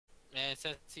And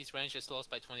since his range is lost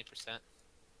by 20%.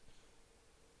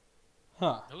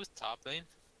 Huh. Who's top lane?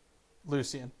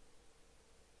 Lucian.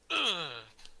 Ugh.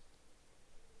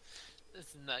 This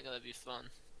is not gonna be fun.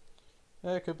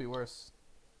 Yeah, it could be worse.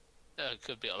 It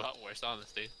could be a lot worse,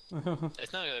 honestly.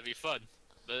 It's not gonna be fun,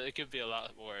 but it could be a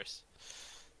lot worse.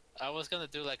 I was gonna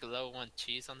do like a level 1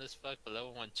 cheese on this fuck, but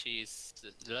level 1 cheese,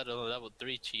 let alone level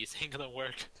 3 cheese, ain't gonna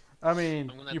work. I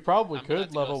mean, you probably I'm gonna could have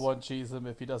to go. level 1 cheese him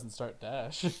if he doesn't start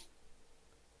dash.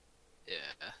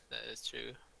 Yeah, that is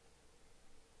true.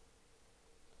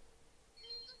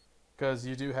 Because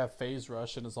you do have phase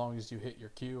rush, and as long as you hit your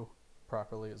Q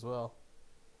properly as well.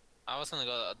 I was gonna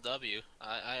go W.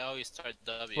 I always start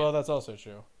W. Well, that's also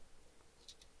true.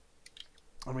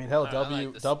 I mean, hell, I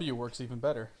like this. W works even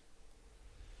better.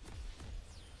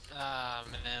 Ah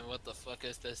man, what the fuck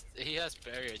is this? He has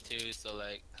barrier too, so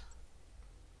like.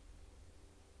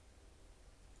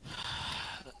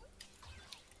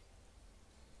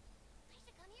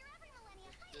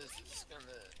 This is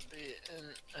gonna be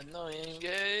an annoying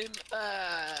game.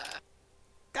 Ah.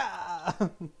 Gah!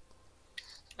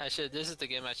 This is the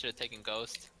game I should have taken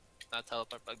Ghost, not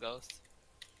teleport but Ghost.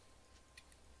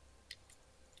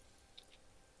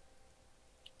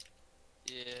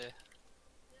 Yeah.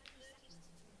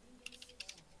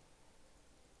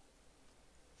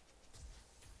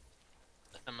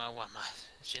 Wama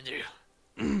Shinryu.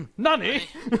 Nani?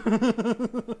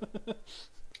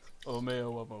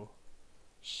 Omeo wamo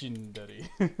shindari.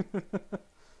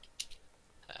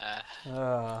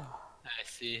 I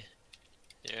see.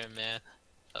 You're a man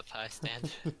of high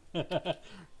standard.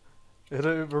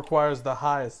 It requires the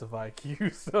highest of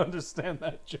IQs to understand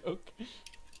that joke.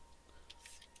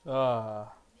 That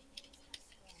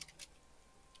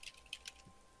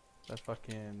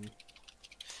fucking.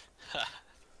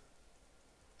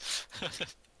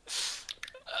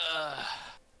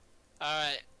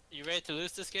 Alright, you ready to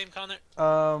lose this game, Connor?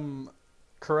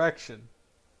 Correction.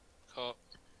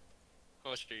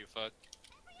 Coaster, you fuck.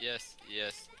 Yes,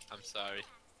 I'm sorry.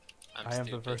 I am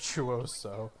the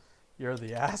virtuoso. You're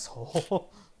the asshole.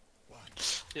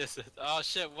 Yes. Oh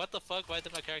shit, what the fuck? Why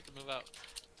did my character move out?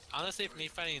 Honestly, if me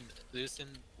fighting Lucian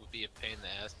would be a pain in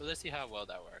the ass, but let's see how well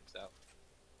that works out.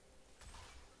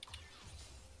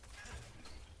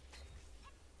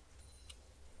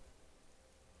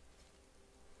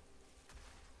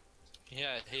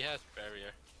 Yeah, he has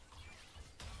barrier.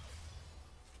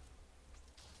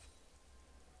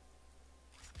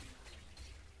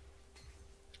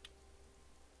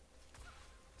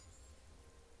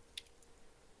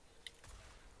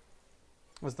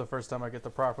 This is the first time I get to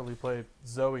properly play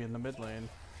Zoe in the mid lane.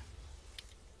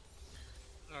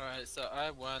 Alright, so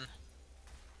I won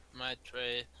my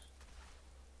trade.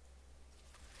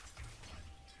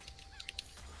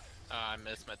 Oh, I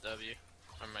missed my W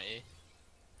or my E.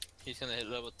 He's gonna hit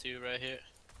level 2 right here.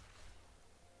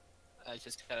 I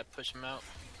just gotta push him out.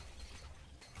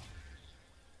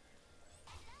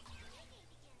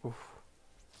 Oof.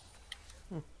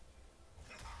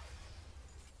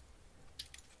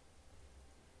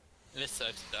 This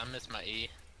sucks, I missed my E.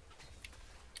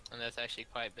 And that's actually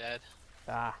quite bad.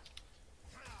 Ah.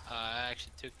 I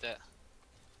actually took that.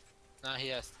 Now he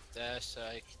has to dash, so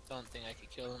I don't think I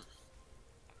could kill him.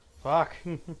 Fuck.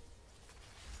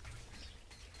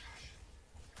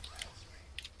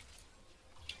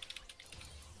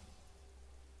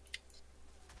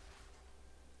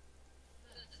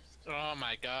 Oh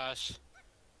my gosh.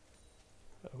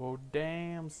 Oh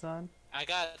damn, son. I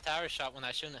got a tower shot when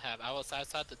I shouldn't have. I was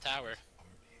outside the tower.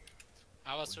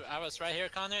 I was right here,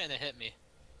 Connor, and it hit me.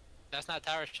 That's not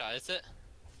tower shot, is it?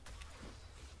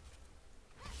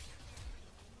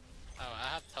 Oh, I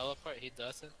have teleport, he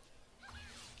doesn't.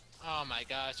 Oh my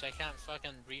gosh, I can't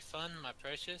fucking refund my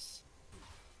purchase.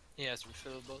 He has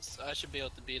refillables, so I should be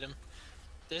able to beat him.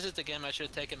 This is the game I should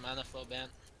have taken mana flow ban.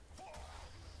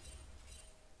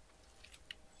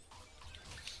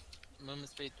 Movement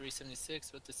speed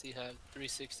 376, what does he have?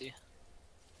 360.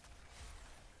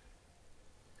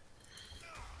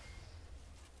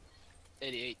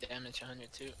 $88 damage,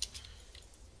 102.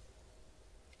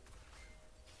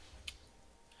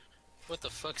 What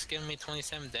the fuck's giving me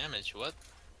 27 damage? What?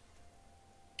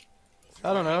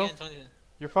 I don't know.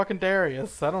 You're fucking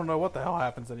Darius. I don't know what the hell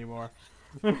happens anymore.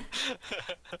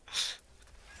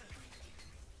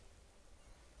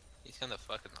 He's gonna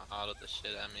fucking auto the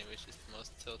shit at me, which is the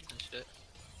most tilting shit.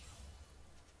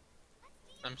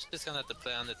 I'm just gonna have to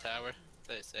play on the tower,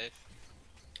 play it safe.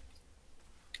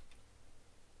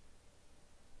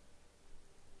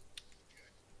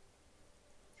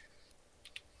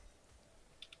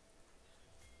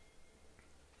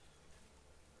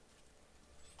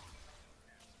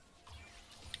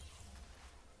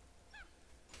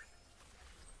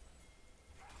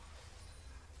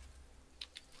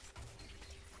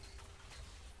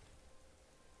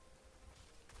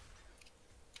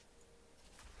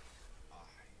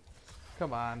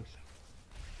 Come on.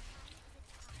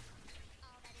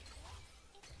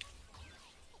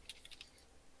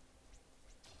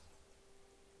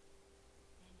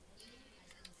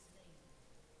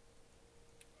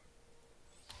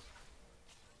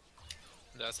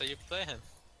 That's how you play him.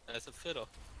 As a fiddle.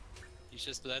 You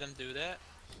just let him do that.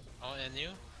 Oh, and you.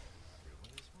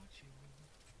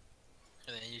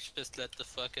 And then you just let the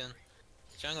fucking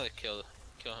jungler kill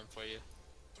him for you.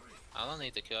 I don't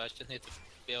need to kill, I just need to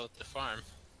be able to farm.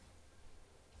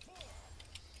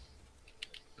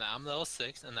 Now I'm level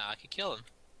 6 and now I can kill him.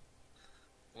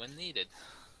 When needed.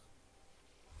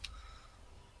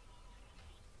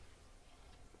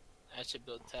 I should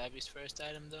build Tabby's first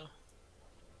item though.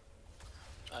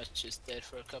 I should just dead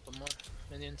for a couple more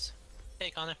minions. Hey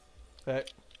Connor. Hey.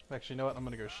 Actually, you know what? I'm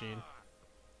gonna go Sheen.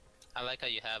 I like how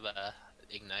you have a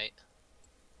ignite.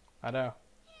 I know.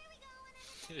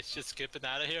 It's just skipping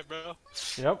out of here, bro.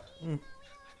 Yep.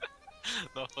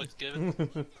 No fucks given.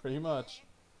 Pretty much.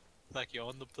 Like you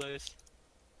own the place.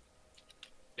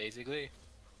 Basically.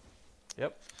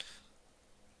 Yep.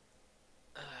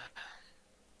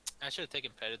 I should have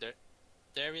taken Predator.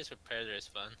 Darius with Predator is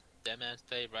fun. Dead Man's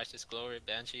Play, Righteous Glory,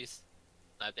 Banshees.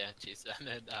 Not Banshees, I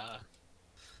meant,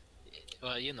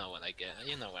 well, you know what I get.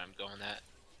 You know where I'm going at.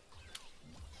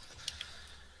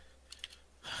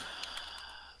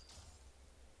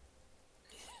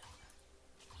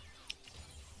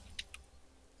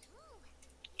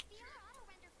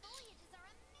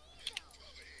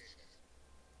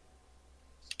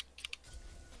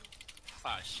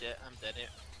 Oh shit, I'm dead here.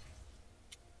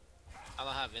 I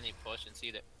don't have any potions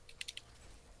either.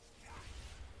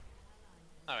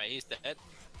 Alright, he's dead.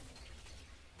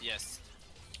 Yes.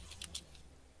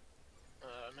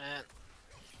 Oh man.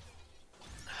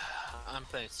 I'm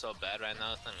playing so bad right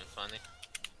now, it's not even funny.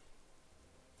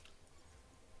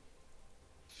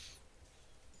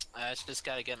 I just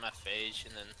gotta get my phage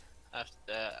and then after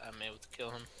that I'm able to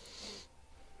kill him.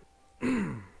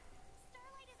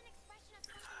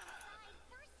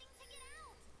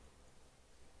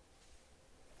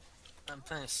 I'm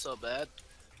playing so bad.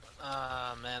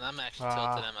 Ah man, I'm actually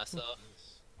tilted at myself.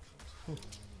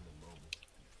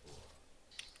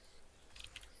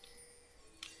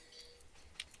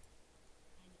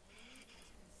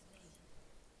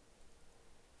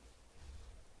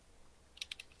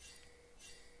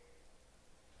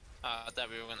 I thought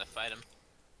we were gonna fight him.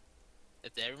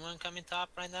 Is everyone coming top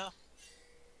right now?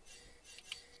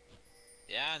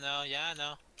 Yeah, I know,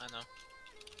 I know.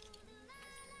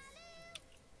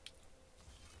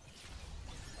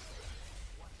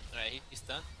 Alright, he's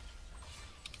done.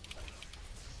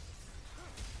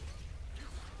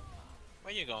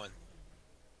 Where you going?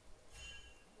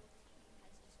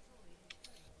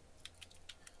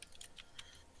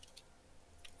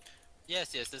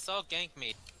 Yes, it's all gank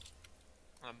me.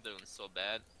 I'm doing so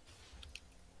bad.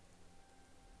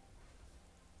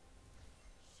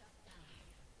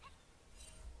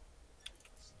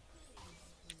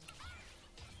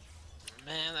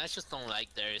 Man, I just don't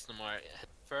like Darius no more.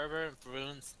 Fervor,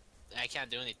 runes, I can't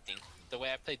do anything. The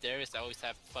way I play Darius, I always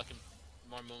have fucking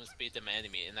more movement speed than my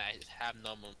enemy, and I have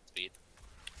no movement speed.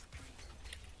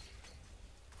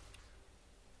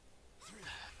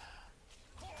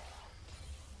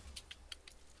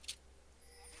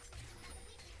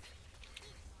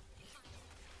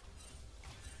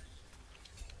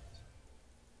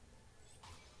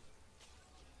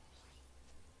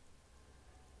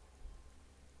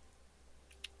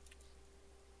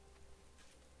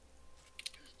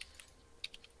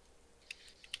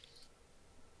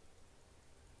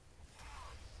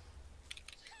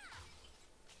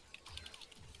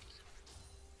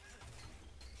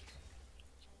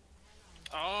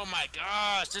 Oh my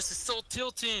gosh, this is so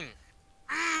tilting!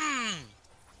 I'm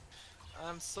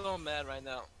so mad right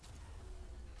now.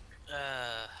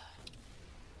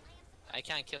 I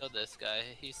can't kill this guy,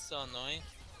 he's so annoying.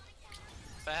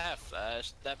 If I have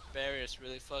flash, that barrier is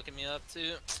really fucking me up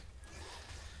too.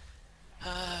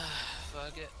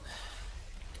 Fuck it.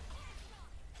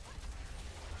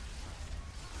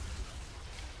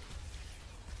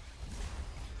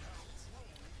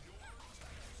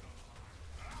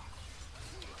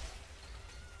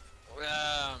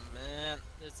 Oh man,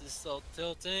 this is so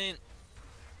tilting.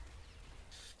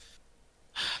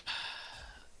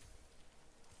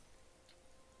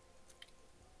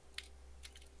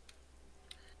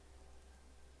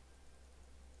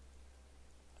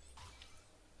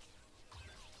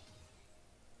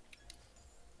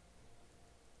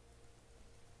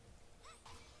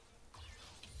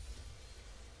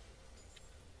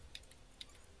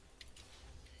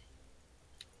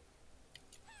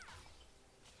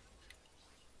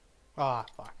 Ah,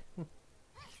 fuck.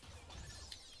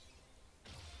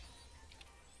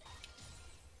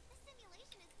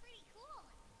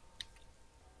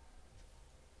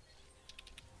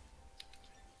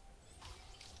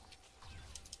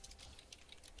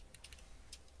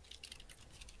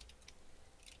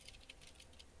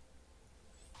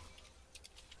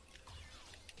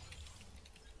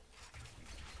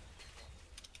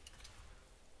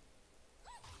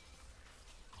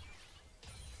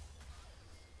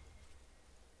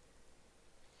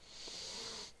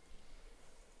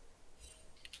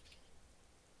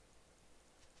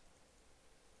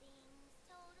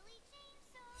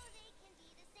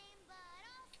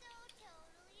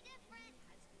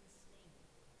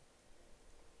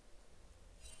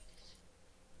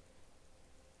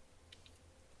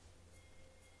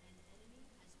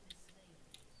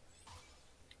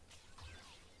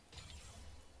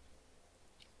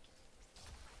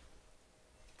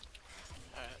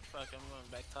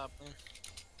 back top lane.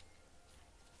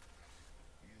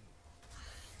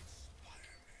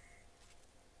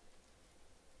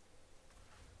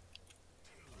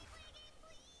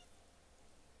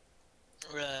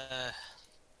 Uh,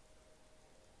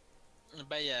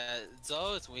 but yeah,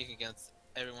 Zoe is weak against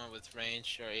everyone with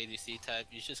range or ADC type.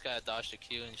 You just gotta dodge the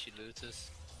Q and she loses.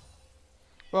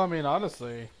 Well, I mean,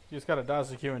 honestly, you just gotta dodge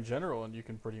the Q in general, and you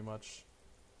can pretty much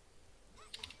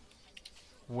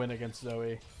win against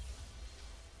Zoe.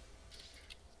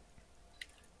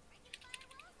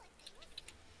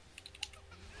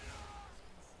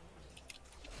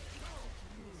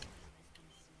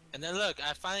 And then look,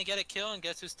 I finally get a kill, and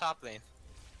guess who's top lane?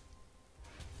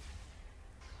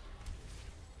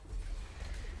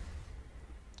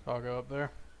 I'll go up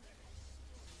there.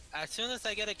 As soon as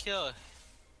I get a kill,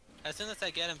 as soon as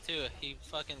I get him too, he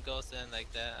fucking goes in like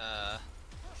that.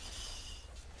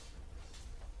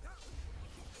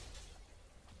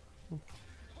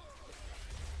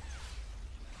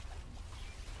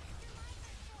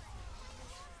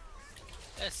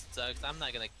 This sucks. I'm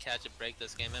not gonna catch a break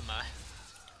this game, am I?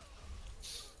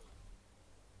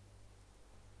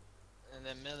 And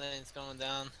then mid lane's going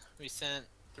down. We sent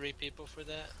 3 people for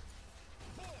that.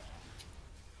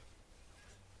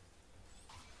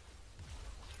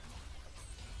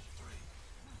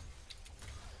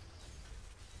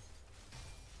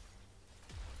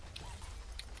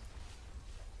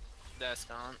 That's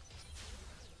gone.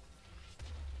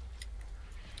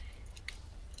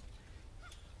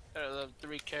 I love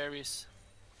 3 carries.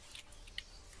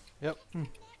 Yep.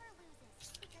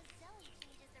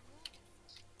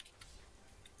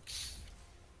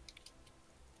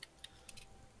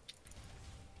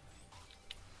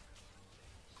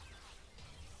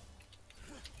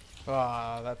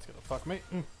 Ah, that's gonna fuck me.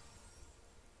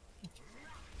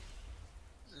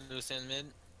 Loose in mid.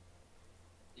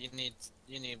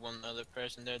 You need one other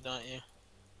person there, don't you?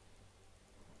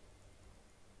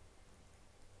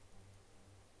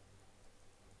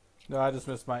 No, I just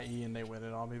missed my E and they win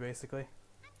it on me, basically.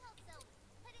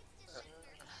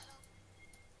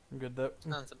 I'm good though.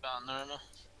 Sounds about normal.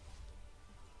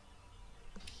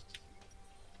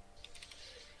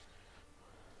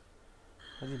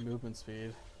 I need movement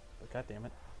speed, but god damn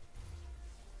it.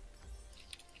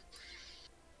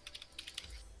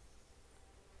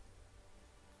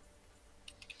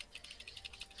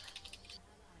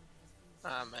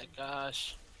 Oh my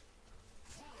gosh.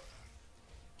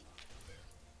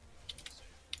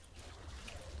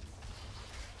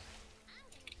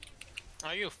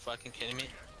 Are you fucking kidding me?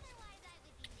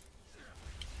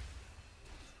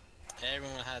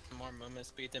 Everyone had more movement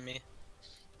speed than me.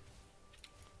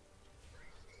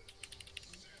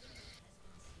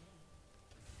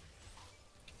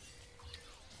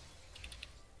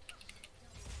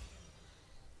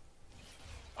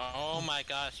 Oh my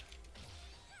gosh.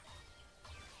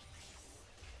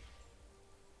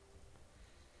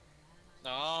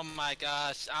 Oh my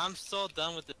gosh. I'm so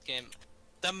done with this game.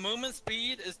 The movement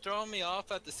speed is throwing me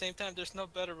off at the same time. There's no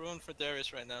better rune for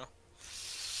Darius right now.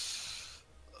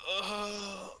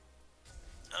 Oh,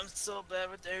 I'm so bad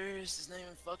with Darius. He's not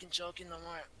even fucking choking no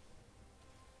more.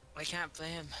 I can't play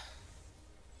him.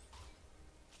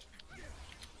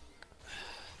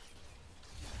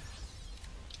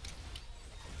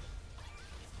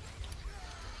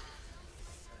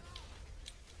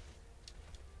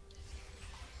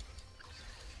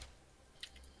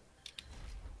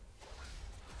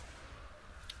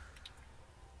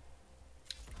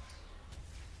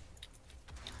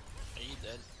 Are you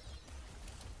dead?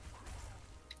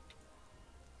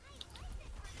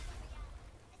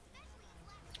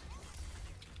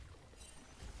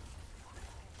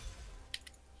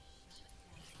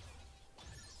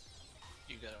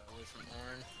 You got away from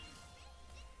Orin.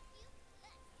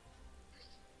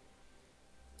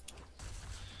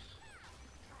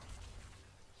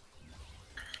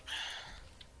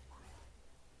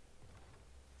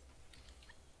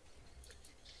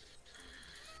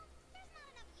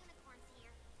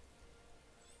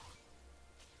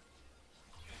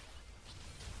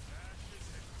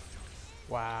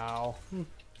 Wow.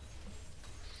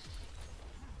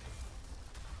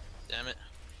 Damn it.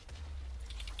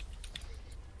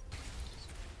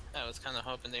 I was kind of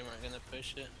hoping they weren't gonna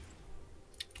push it.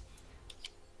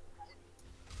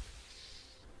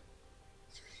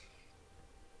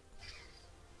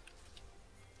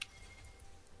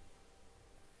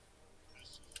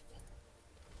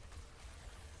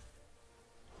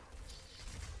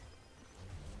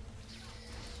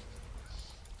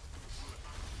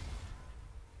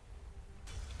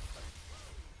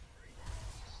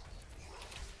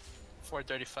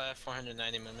 $435,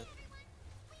 490 minutes.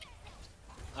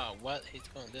 Oh, what? He's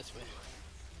going this way.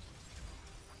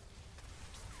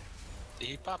 Did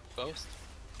he pop Ghost?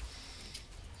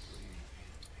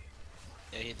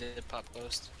 Yeah, he did pop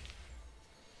Ghost.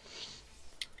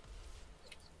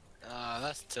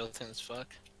 That's tilting as fuck.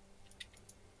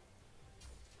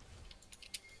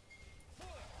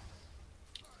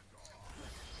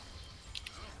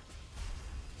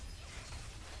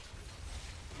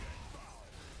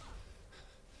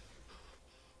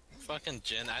 Fucking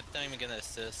Jin, I'm not even gonna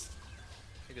assist.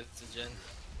 I think it's a Jin.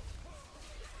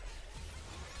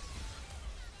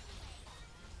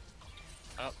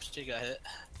 Oh, she got hit.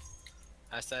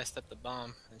 I sidestepped the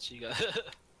bomb and she got hit.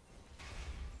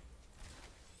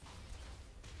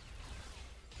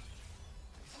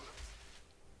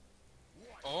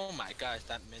 Oh my gosh,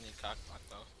 that mini cockblock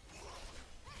though.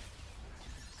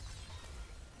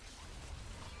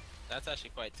 That's actually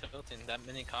quite tilting. That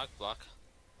mini cockblock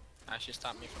actually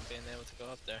stopped me from being able to go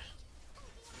up there.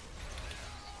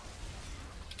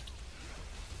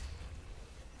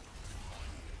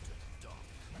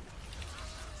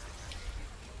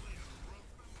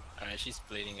 Alright, she's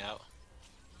bleeding out.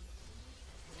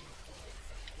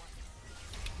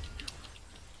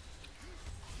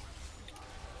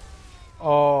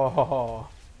 Oh.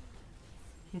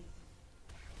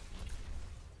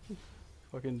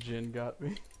 Fucking Jin got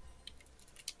me.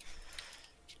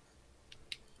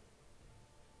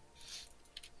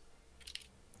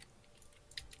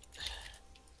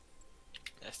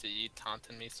 Yes, you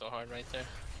taunted me so hard right there.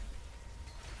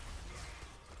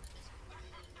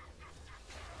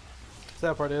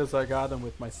 Sad part is I got him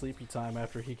with my sleepy time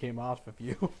after he came off of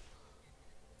you.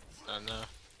 Oh no.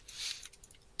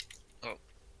 Oh.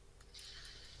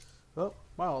 Well,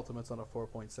 my ultimate's on a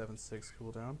 4.76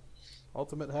 cooldown.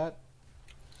 Ultimate hat.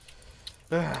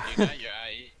 You got your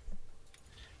IE.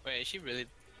 Wait, is she really...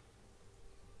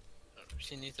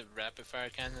 She needs a rapid fire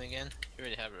cannon again? You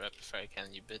already have a rapid fire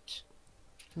cannon, you bitch.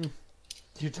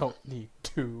 You don't need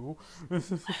two.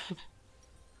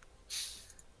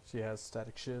 She has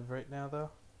static shiv right now, though.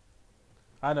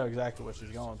 I know exactly what she's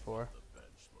going for.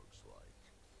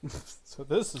 So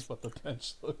this is what the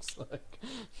bench looks like.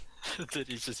 Did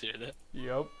you just hear that?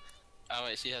 Yep. Oh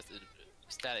wait, she has the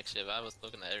static shiv. I was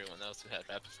looking at everyone else who had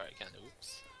rapid fire cannon.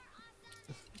 Oops.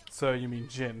 So you mean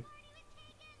Jin?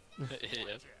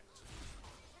 Yeah.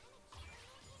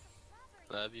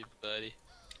 Love you, buddy.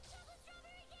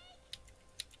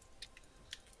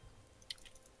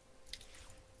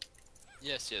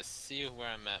 Yes, yes. See where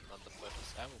I'm at,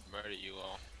 motherfuckers. I will murder you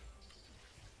all.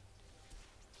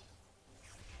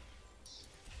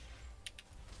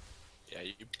 Yeah,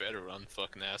 you better run,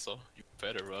 fucking asshole. You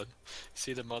better run.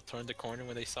 See them all turn the corner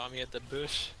when they saw me at the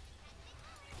bush?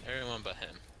 Everyone but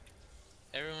him.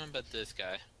 Everyone but this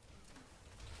guy.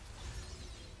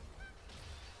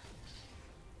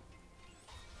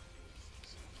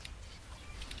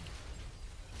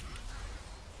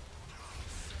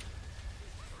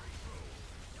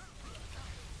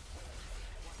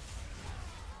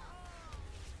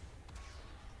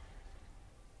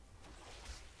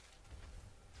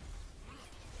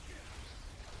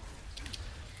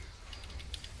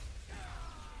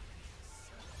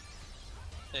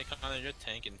 Hey Connor, you're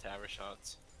tanking tower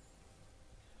shots.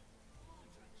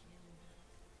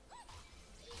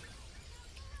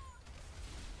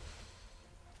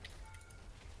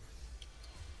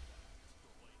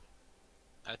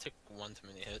 I took one too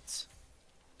many hits.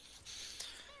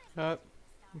 You know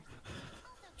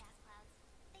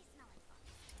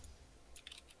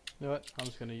what? I'm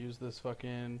just gonna use this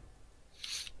fucking...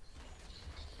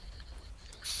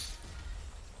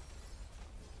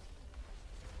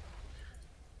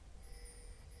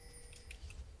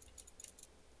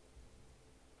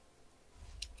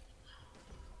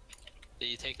 Did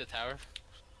you take the tower?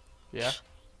 Yeah.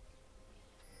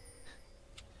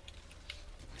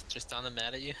 Just on the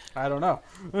mad at you? I don't know.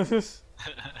 I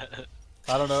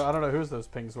don't know. I don't know whose those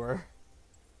pings were.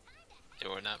 They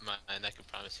were not mine, I can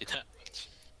promise you that much.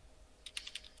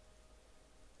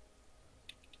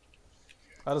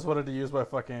 I just wanted to use my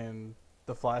fucking...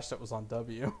 the flash that was on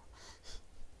W.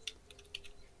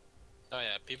 Oh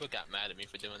yeah, people got mad at me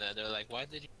for doing that. They're like, why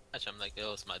did you flash? I'm like,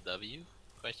 oh, it's my W?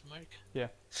 Question mark? Yeah.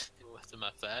 It wasn't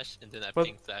my flash, and then I But-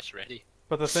 pinged flash ready.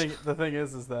 But the thing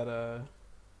is that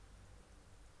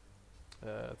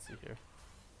let's see here.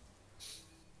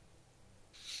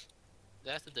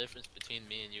 That's the difference between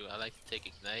me and you. I like to take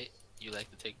ignite, you like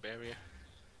to take barrier.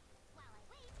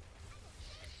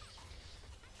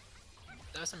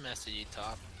 That's a messy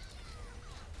top.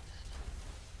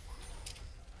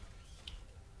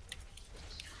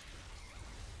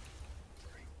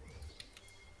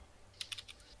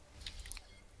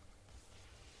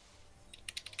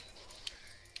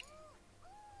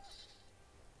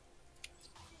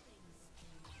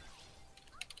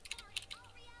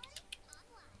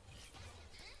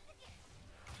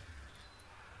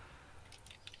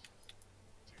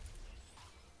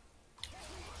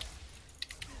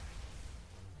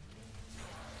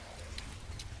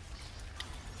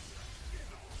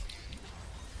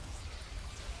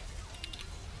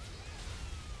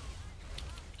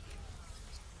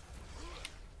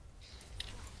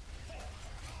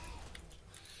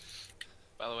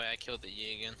 By the way, I killed the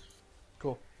Yi again.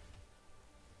 Cool.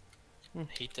 The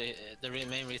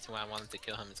main reason why I wanted to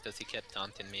kill him is because he kept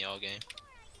taunting me all game.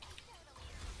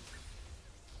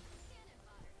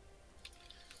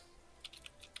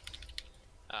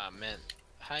 Ah man,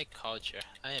 high culture.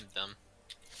 I am dumb.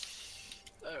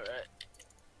 Alright.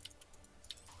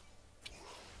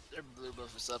 Their blue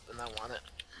buff is up and I want it.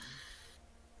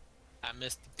 I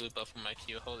missed the blue buff on my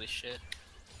Q, holy shit.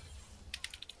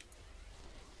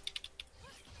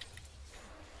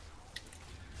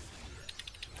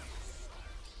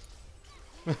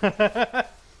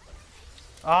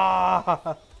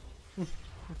 Ah!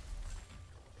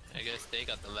 I guess they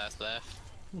got the last laugh.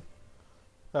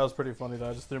 That was pretty funny though.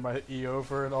 I just threw my E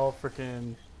over and all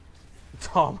freaking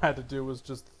Tom had to do was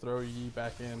just throw Yi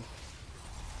back in.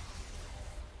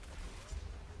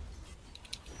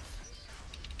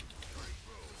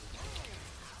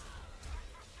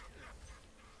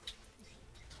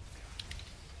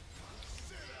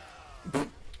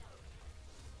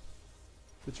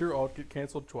 Did your ult get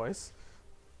cancelled twice?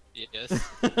 Yes.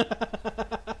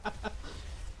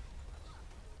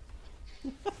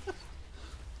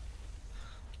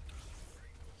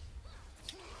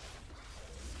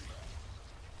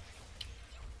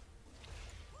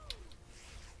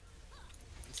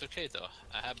 It's okay though,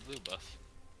 I have blue buff.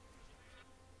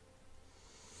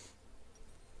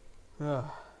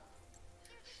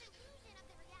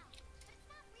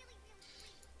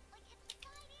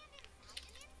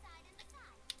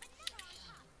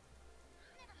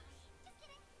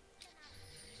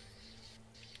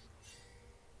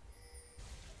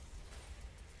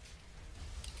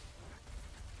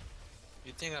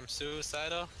 You think I'm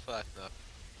suicidal? Fuck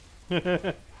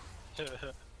no.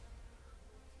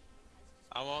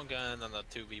 I won't go in on a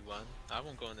 2v1. I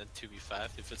won't go in a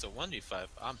 2v5. If it's a 1v5,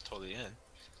 I'm totally in.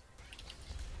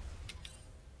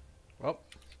 Well.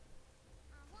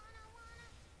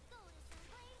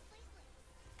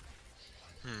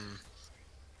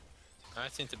 I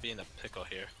seem to be in a pickle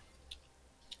here.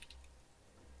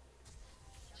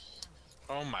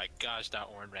 Oh my gosh, that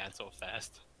Ornn ran so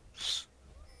fast.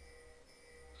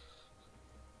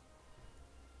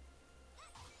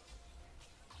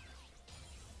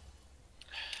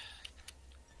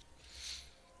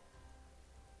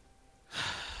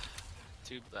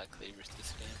 Two black cleavers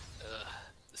this game. Ugh,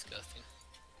 disgusting.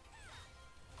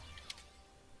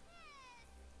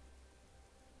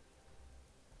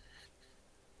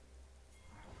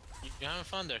 You're having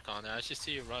fun there, Connor. I should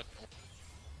see you rock.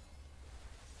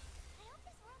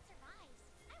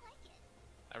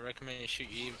 I recommend you shoot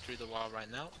Eve through the wall right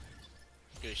now.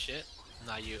 Good shit.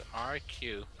 Now you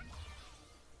RQ.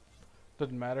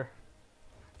 Doesn't matter.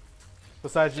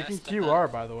 Besides, you can QR,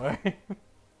 by the way.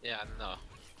 Yeah, no.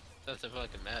 Doesn't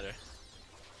fucking matter.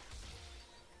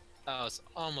 That was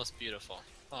almost beautiful.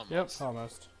 Almost. Yep,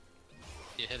 almost.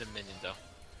 You hit a minion though.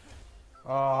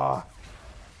 Ah.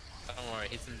 Don't worry,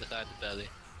 he's inside the belly.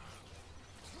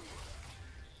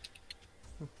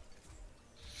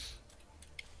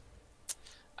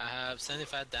 I have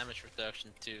 75 damage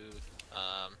reduction to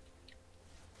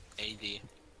AD.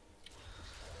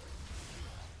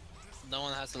 No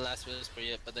one has the last whisper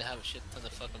yet, but they have a shit ton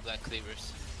of fucking black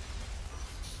cleavers.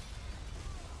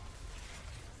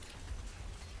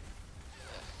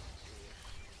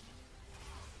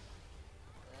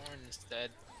 Ornn is dead.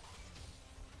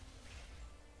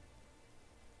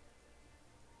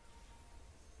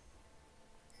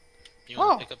 You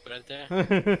want to pick up right there?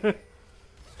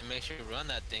 And make sure you run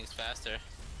that things faster.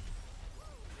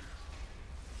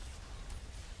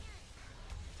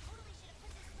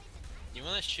 You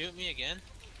wanna shoot me again,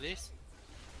 please?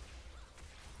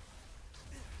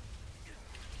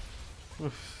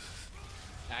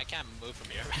 I can't move from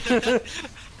here.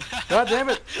 God damn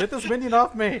it! Get this minion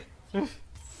off me!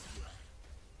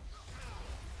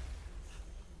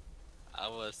 I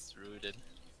was rooted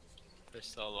for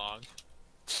so long.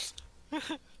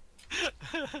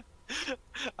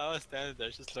 I was standing there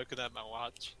just looking at my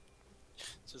watch.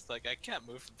 Just like, I can't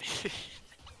move from here.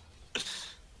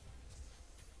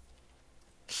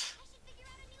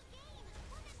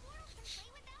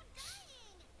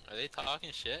 Are they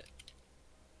talking shit?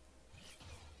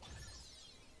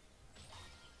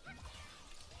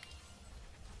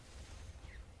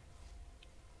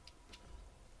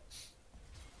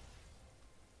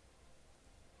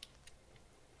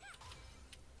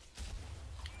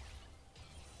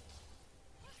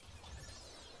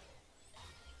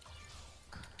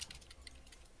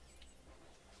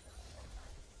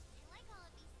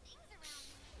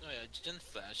 Oh yeah, Jin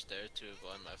flashed there to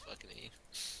avoid my fucking E.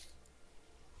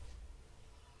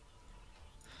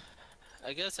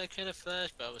 I guess I could have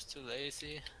flashed, but I was too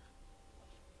lazy.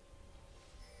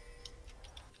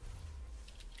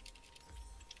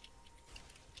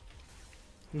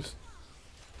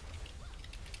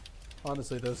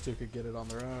 Honestly, those two could get it on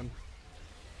their own.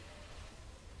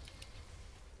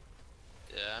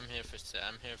 Yeah, I'm here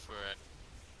for it.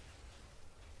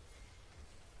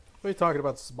 What are you talking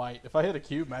about, smite? If I hit a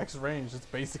cube max range, it's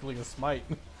basically a smite.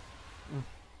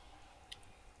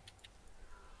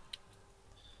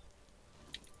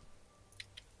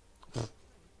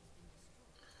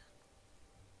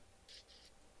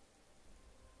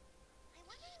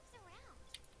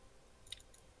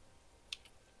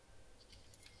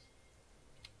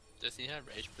 Does he have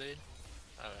Rage Blade?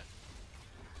 Alright.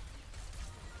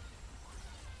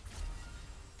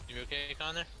 You okay,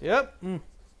 Connor? Yep.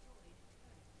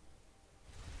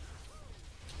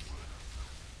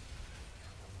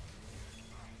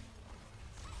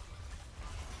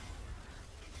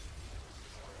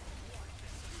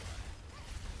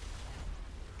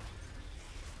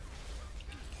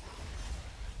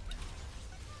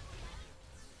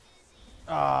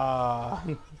 Ah.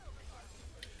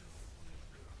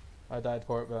 I died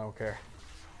for it, but I don't care.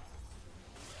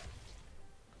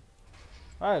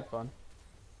 I had fun.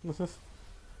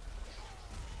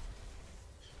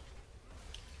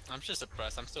 I'm just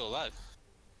surprised I'm still alive.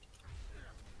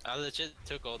 I legit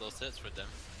took all those hits for them.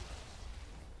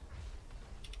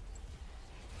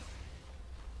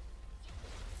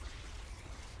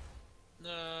 No,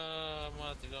 I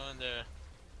want to go in there.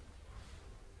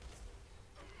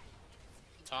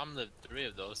 Tom lived 3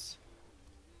 of those.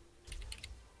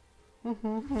 Don't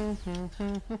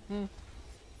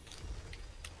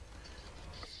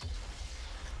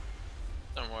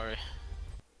worry.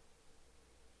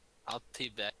 I'll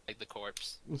teabag the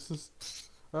corpse.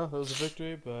 Well, that was a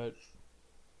victory, but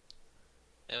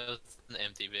It was an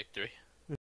empty victory.